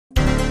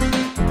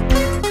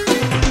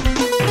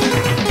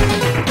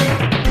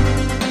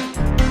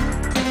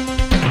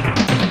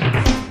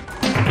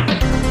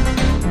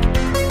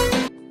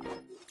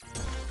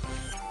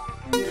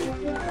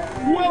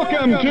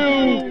Welcome to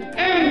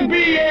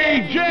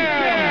NBA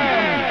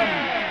Jam!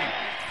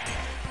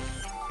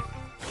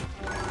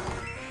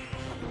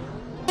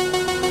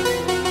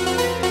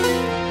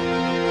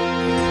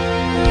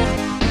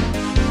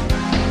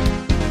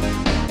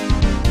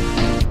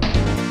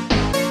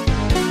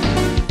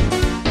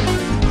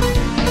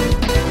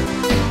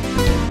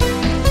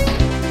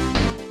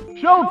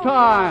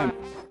 Showtime!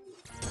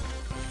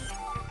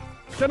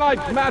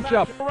 Tonight's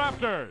matchup,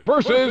 Raptors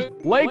versus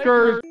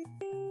Lakers.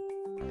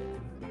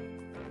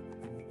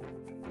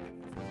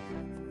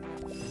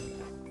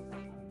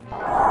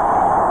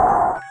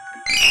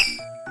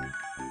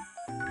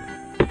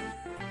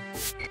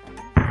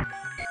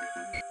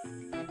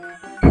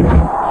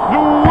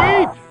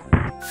 Sweet!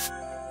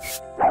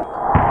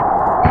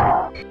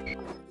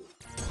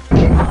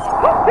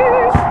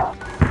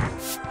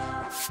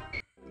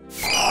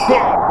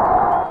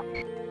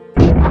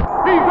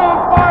 He's on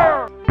fire!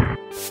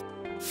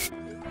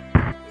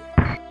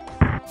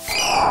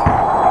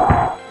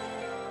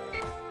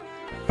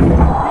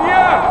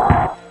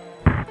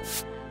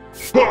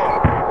 Yeah!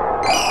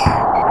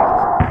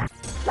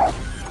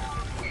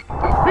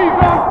 He's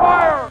on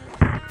fire!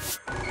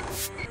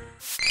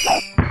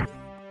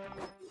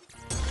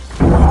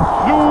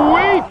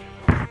 Sweet!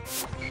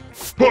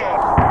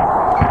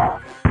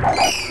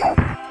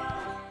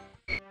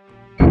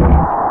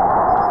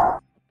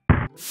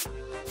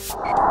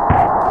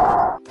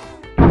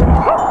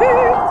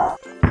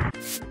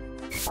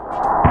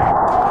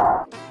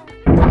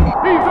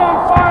 He's on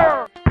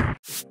fire!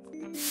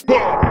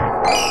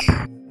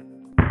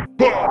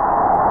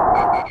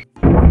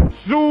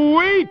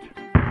 Sweet!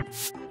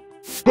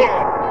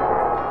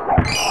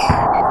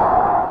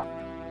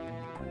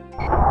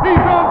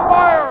 He's on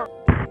fire!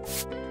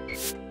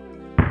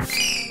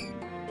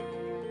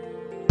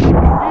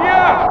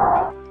 Yeah!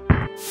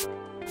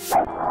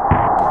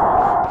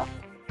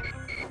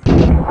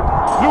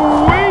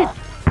 Sweet!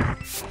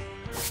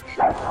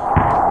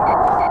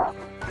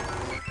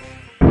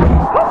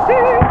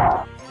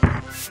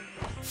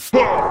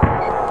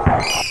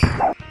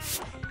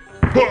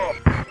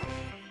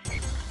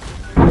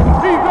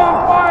 He's on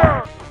fire!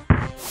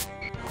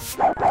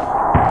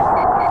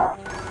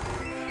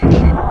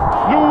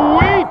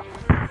 Sweet!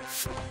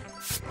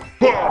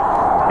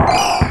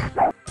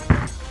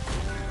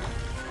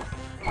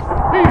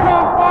 He's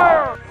on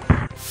fire!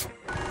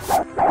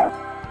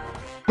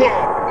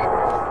 Yeah!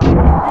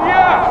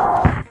 Yeah!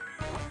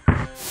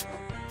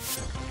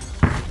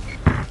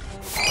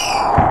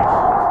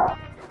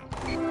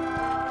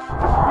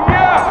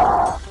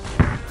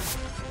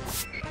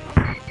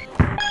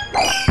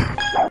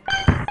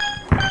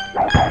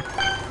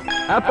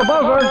 At the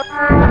buzzer!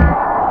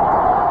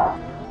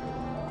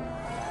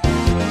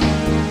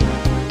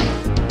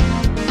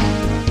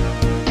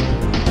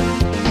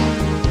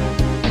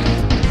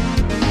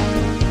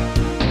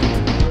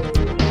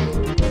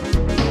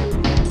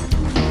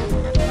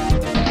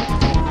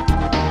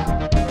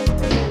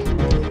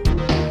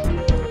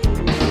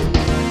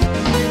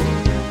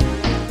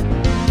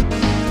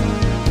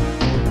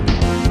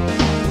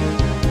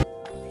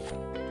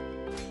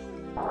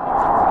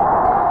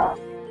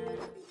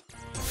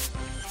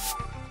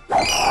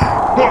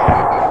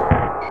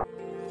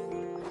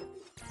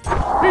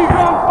 He's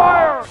on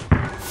fire!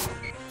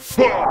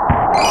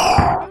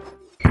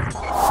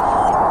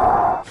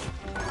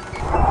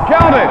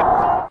 Count it!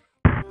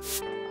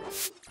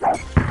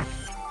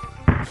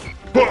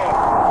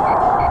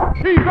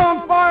 He's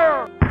on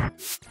fire!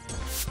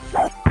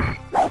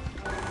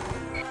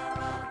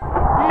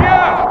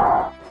 Yeah!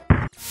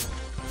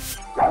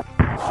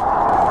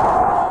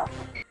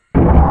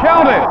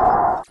 Count it!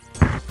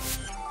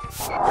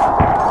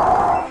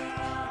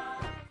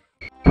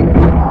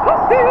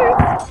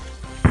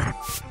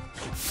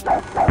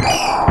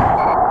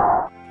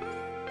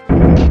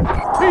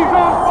 He's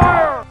on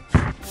fire!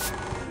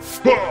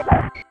 Yeah!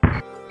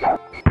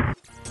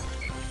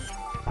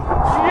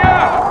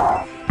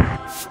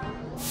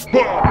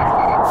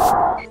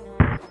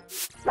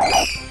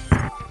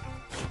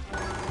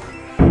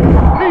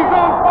 He's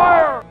on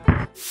fire!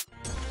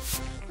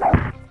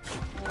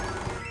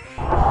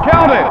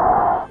 Count it!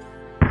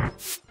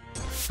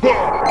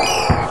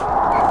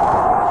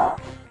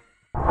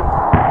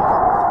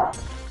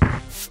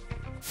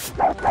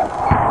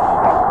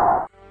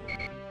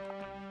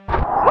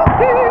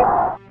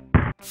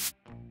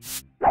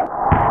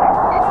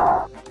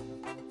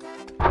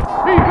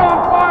 He's on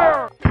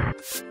fire!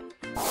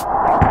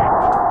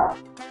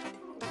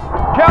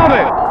 Count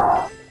it!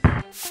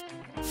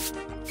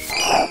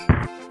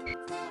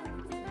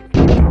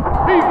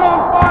 He's on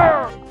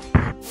fire!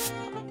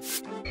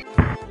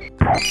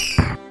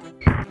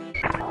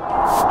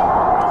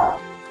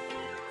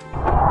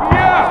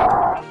 Yeah!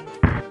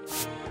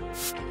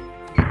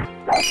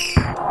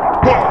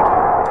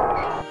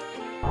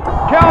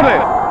 Count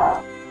it!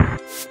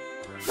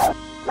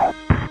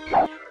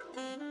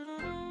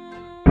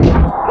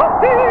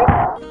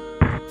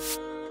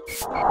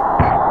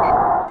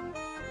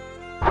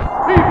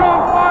 He's on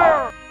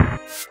fire!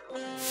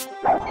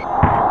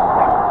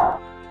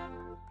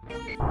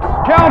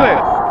 Count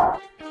it!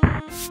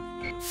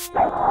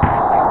 He's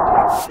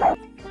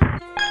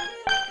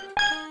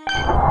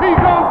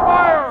on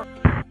fire!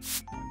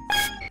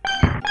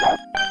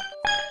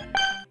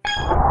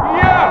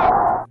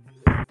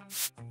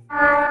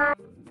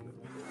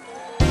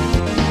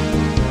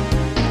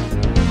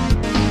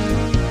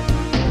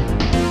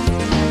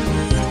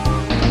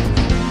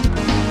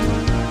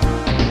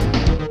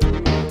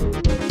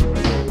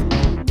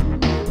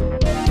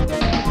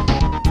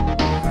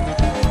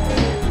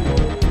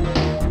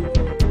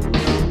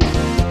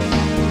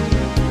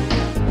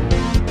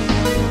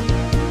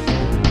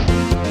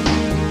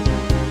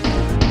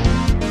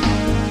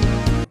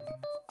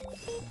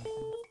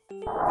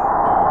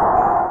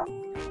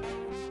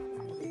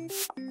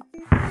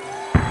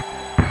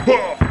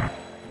 Yeah!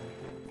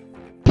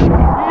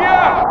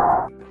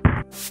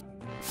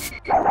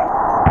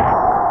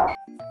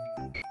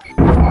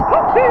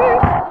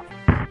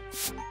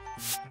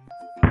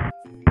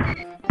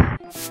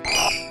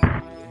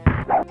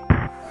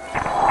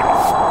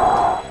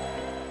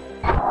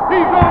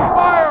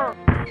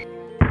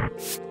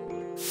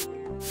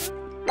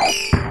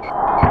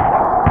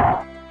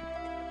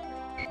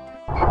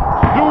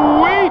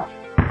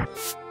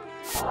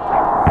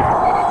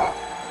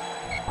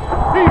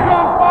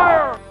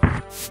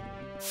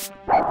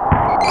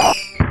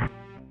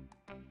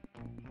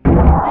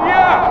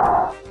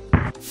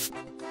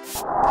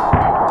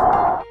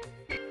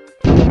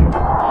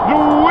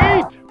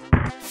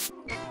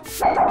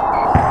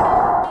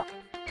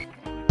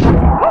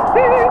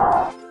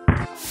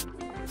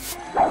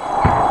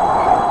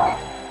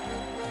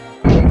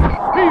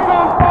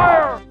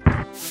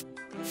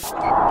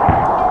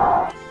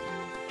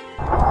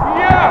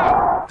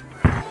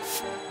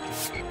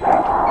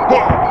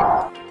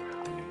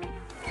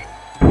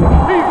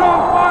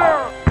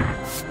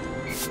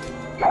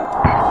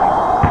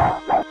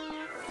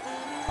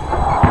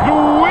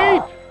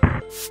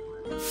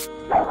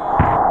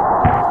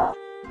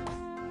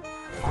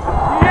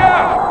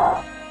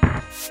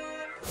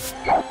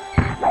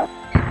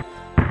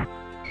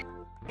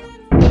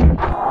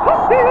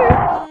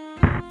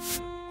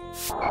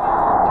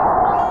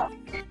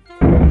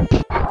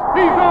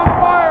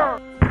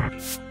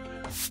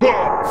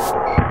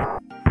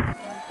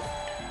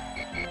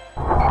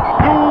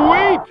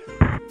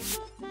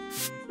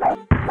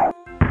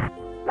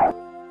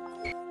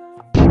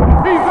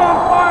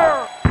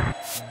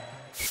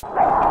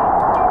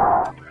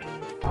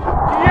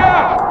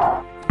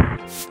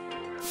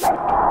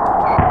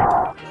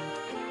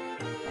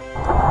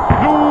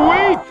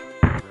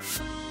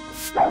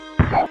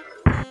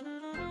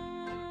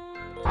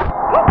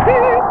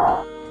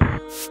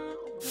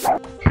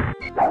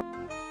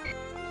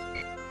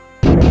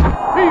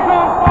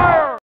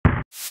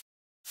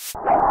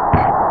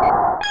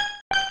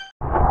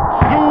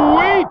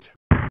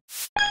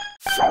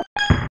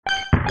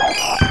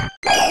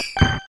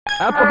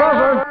 At the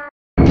buzzer!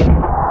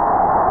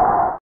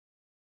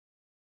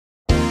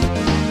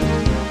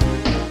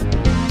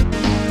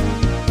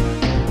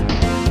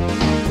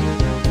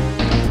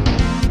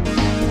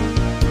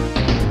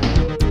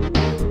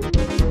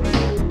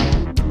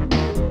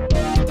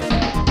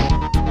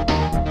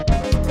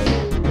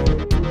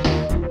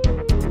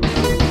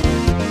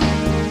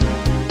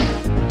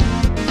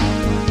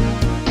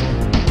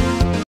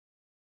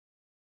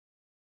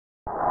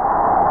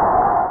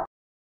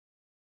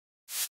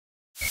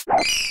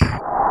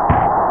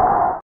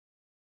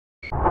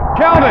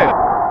 Count it!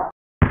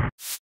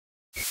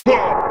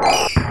 Yeah!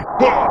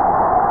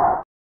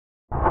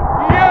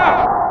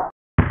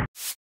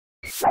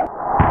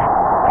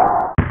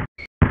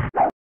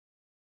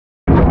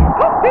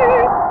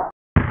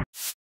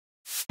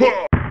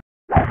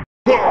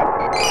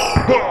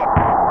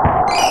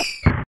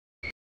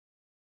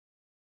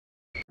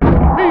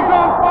 He's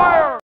on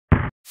fire!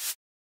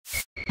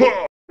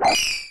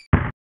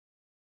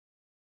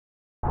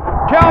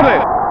 Count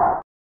it!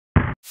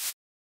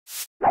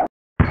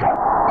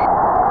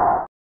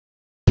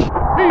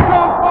 He's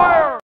on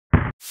fire!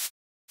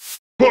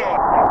 Yeah!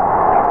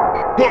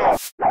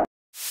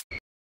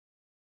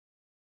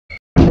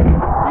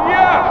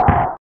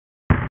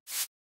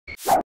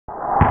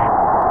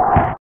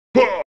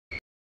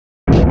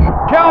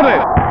 Count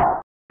it!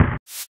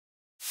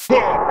 He's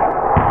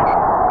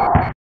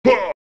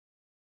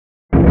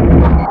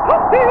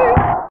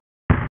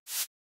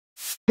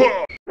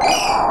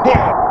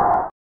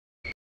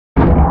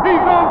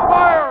on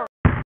fire!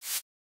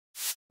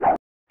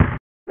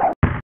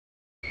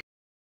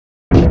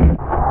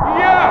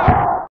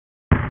 Yeah!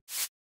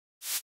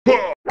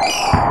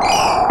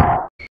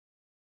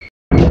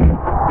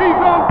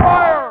 He's on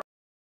fire!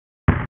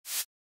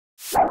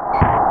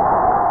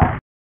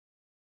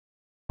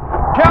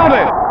 Count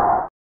it!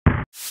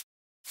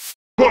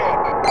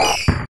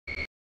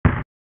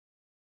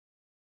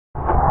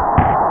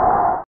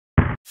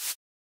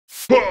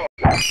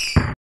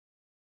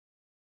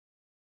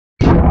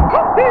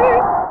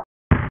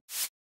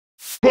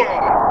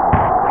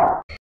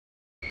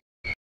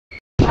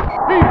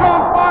 He's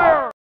on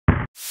fire!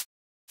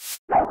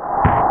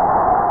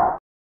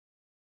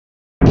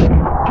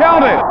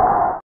 Count it!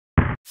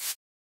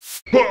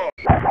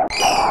 He's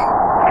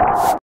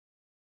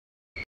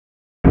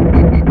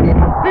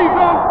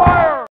on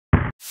fire!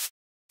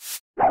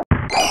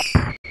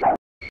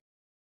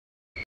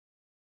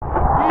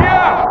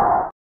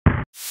 Yeah!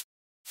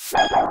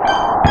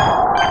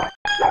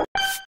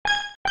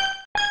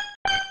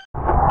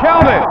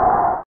 Count it!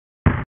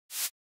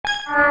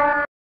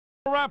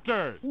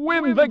 Raptors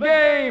win the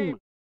game!